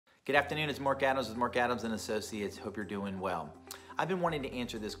Good afternoon, it's Mark Adams with Mark Adams & Associates. Hope you're doing well. I've been wanting to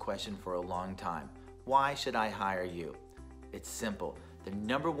answer this question for a long time. Why should I hire you? It's simple. The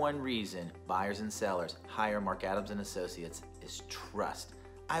number one reason buyers and sellers hire Mark Adams & Associates is trust.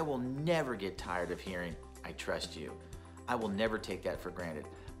 I will never get tired of hearing, I trust you. I will never take that for granted.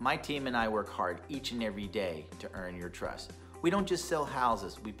 My team and I work hard each and every day to earn your trust. We don't just sell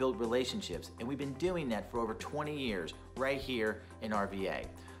houses, we build relationships, and we've been doing that for over 20 years right here in RVA.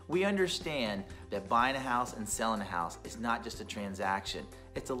 We understand that buying a house and selling a house is not just a transaction.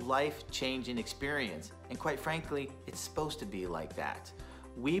 It's a life-changing experience, and quite frankly, it's supposed to be like that.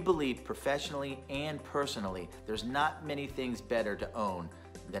 We believe professionally and personally, there's not many things better to own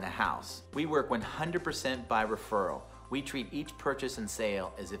than a house. We work 100% by referral. We treat each purchase and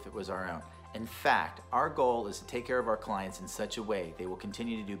sale as if it was our own. In fact, our goal is to take care of our clients in such a way they will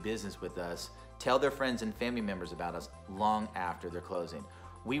continue to do business with us, tell their friends and family members about us long after their closing.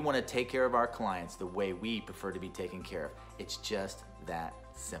 We want to take care of our clients the way we prefer to be taken care of. It's just that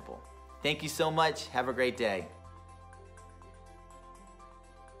simple. Thank you so much. Have a great day.